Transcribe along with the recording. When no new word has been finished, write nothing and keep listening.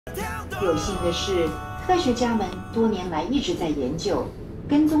有幸的是，科学家们多年来一直在研究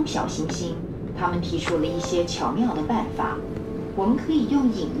跟踪小行星，他们提出了一些巧妙的办法。我们可以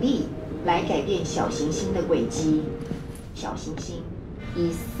用引力来改变小行星的轨迹，小行星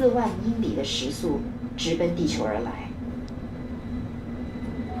以4万英里的时速直奔地球而来。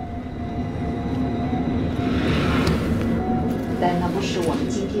但那不是我们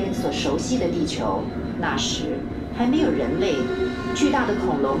今天所熟悉的地球，那时还没有人类，巨大的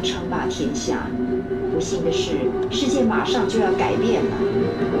恐龙称霸天下。不幸的是，世界马上就要改变了。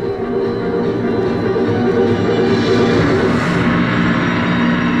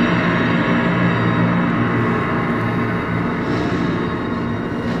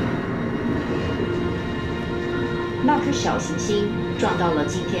那颗小行星撞到了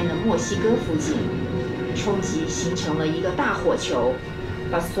今天的墨西哥附近，冲击形成了一个大火球，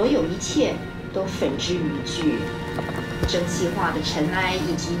把所有一切都粉之于炬。蒸汽化的尘埃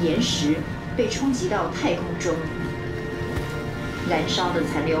以及岩石被冲击到太空中，燃烧的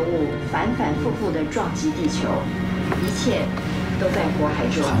残留物反反复复地撞击地球，一切都在火海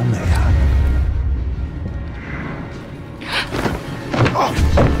中。好美啊！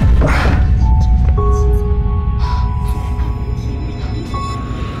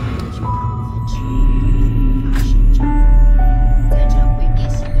在这毁灭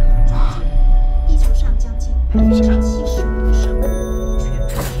性的中间，地球上将近75%的生物全部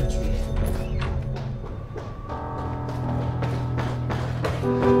灭绝。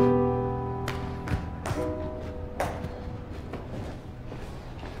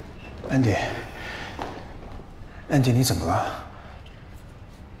安迪，你怎么了？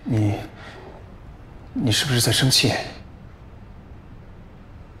你是不是在生气？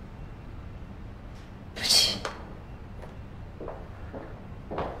对不起。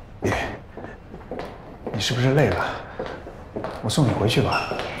别，你是不是累了？我送你回去吧。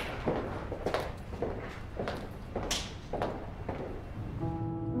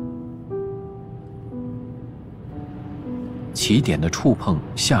起点的触碰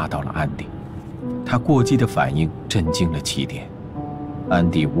吓到了安迪，他过激的反应震惊了起点。安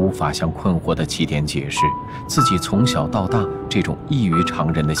迪无法向困惑的起点解释自己从小到大这种异于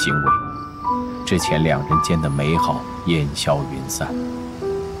常人的行为，之前两人间的美好烟消云散。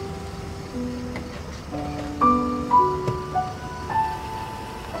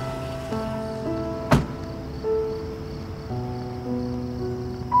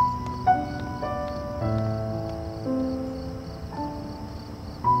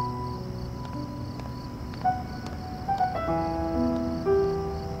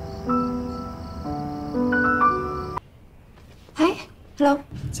Hello，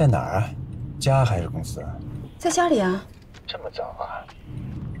 在哪儿啊？家还是公司啊？在家里啊。这么早啊？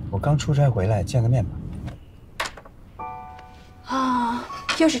我刚出差回来，见个面吧。啊，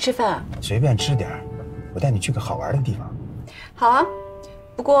又是吃饭啊？随便吃点儿，我带你去个好玩的地方。好啊，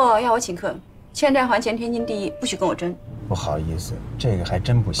不过要我请客，欠债还钱天经地义，不许跟我争。不好意思，这个还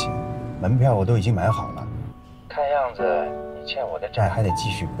真不行，门票我都已经买好了。看样子你欠我的债还得继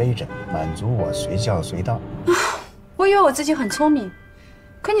续背着，满足我随叫随到。啊，我以为我自己很聪明。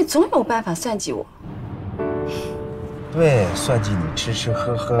可你总有办法算计我。对，算计你吃吃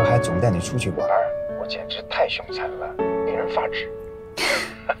喝喝，还总带你出去玩，我简直太凶残了，令人发指。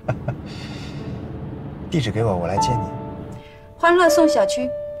地址给我，我来接你。欢乐颂小区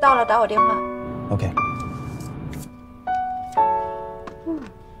到了，打我电话。OK。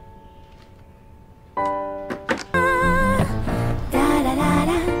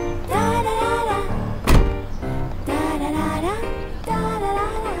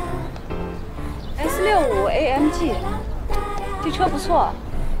AMG， 这车不错。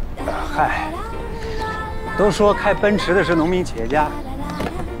嗨，都说开奔驰的是农民企业家。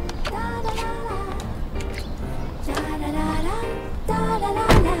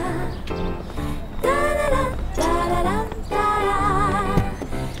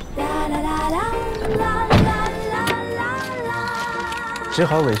只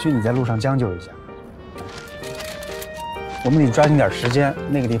好委屈你在路上将就一下。我们得抓紧点时间，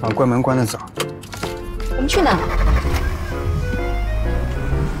那个地方关门关得早。我们去哪？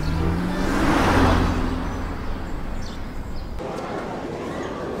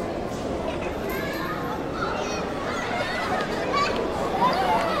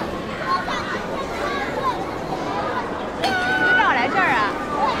你就让我来这儿啊？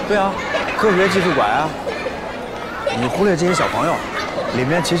对啊，科学技术馆啊。你忽略这些小朋友，里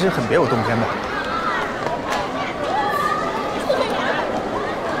面其实很别有洞天的。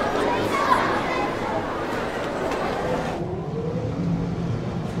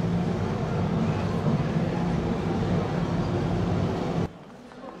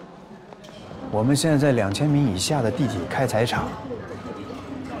我们现在在2000米以下的地铁开采厂，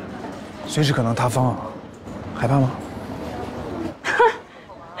随时可能塌方，害怕吗？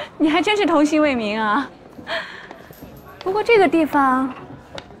你还真是童心未泯啊！不过这个地方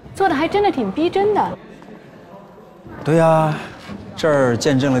做的还真的挺逼真的。对呀，这儿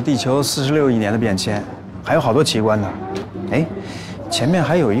见证了地球46亿年的变迁，还有好多奇观呢。哎，前面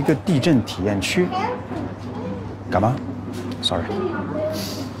还有一个地震体验区。干嘛 ？Sorry。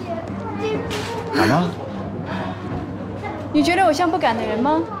干嘛？你觉得我像不敢的人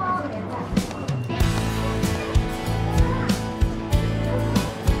吗？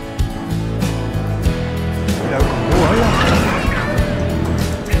有点恐怖了。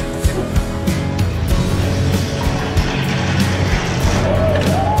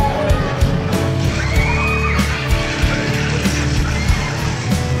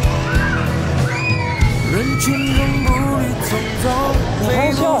人群中步履匆匆，背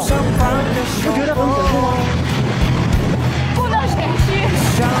部上放着手风。不能选区，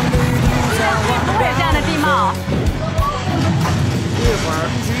不会有这样的地貌。一会儿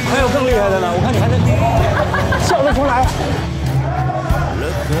还有更厉害的呢，我看你还能笑得出来。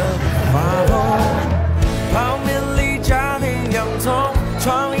泡面里加点洋葱，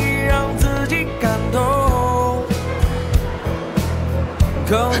创意让自己感动。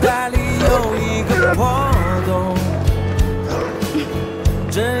口袋里有一个破洞，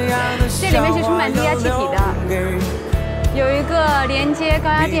这里面是充满低压气体的，有一个连接高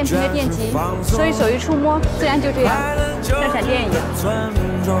压电瓶的电极，所以手一触摸，自然就这样，像闪电一样。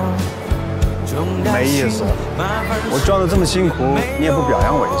没意思，我装的这么辛苦，你也不表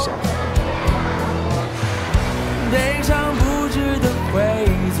扬我一下。悲伤不值得回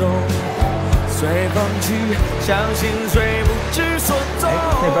踪，随风去，相信随不知所踪。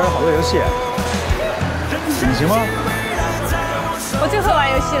那边有好多游戏，你行吗？我最会玩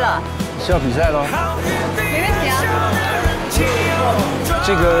游戏了。是要比赛喽？没问题啊。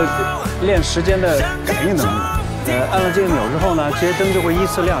这个练时间的感应能力，按了这个钮之后呢，这些灯就会依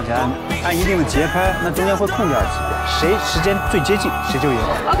次亮起来，按一定的节拍，那中间会空掉几遍，谁时间最接近谁就赢。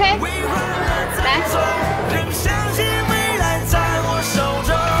OK， 来。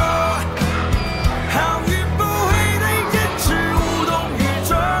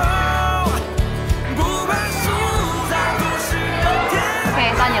OK，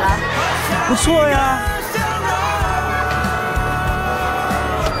 到你了。不错呀。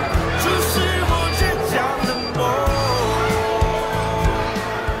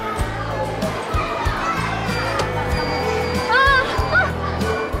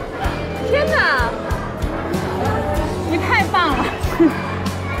天哪，你太棒了！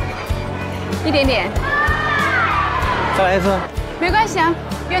一点点。再来一次。没关系啊，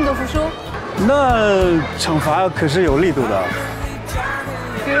愿赌服输。那惩罚可是有力度的。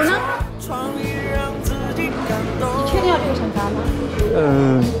比如呢？你确定要这个惩罚吗？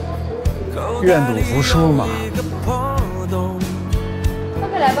愿赌服输嘛。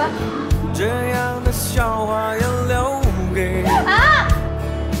OK， 来吧。这样的笑话要留给啊！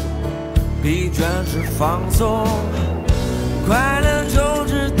疲倦是放松，快乐就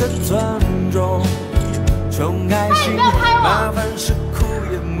值得尊重。穷开心，麻烦是苦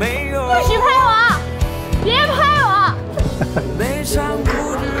也没用。不许拍我！别拍我！悲伤不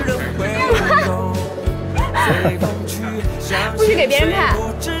值得回头，随风去，不许给别人看，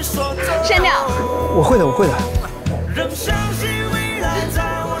删掉。我会的，我会的。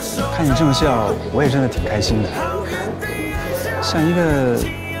看你这么笑，我也真的挺开心的，像一个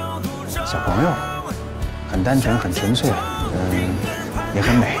小朋友，很单纯，很纯粹，也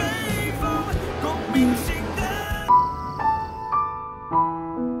很美。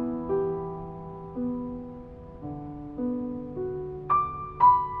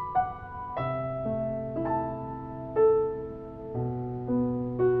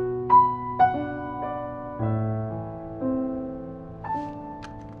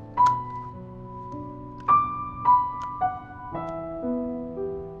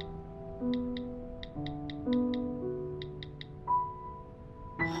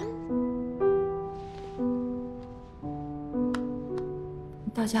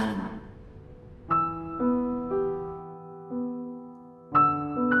到家了吗？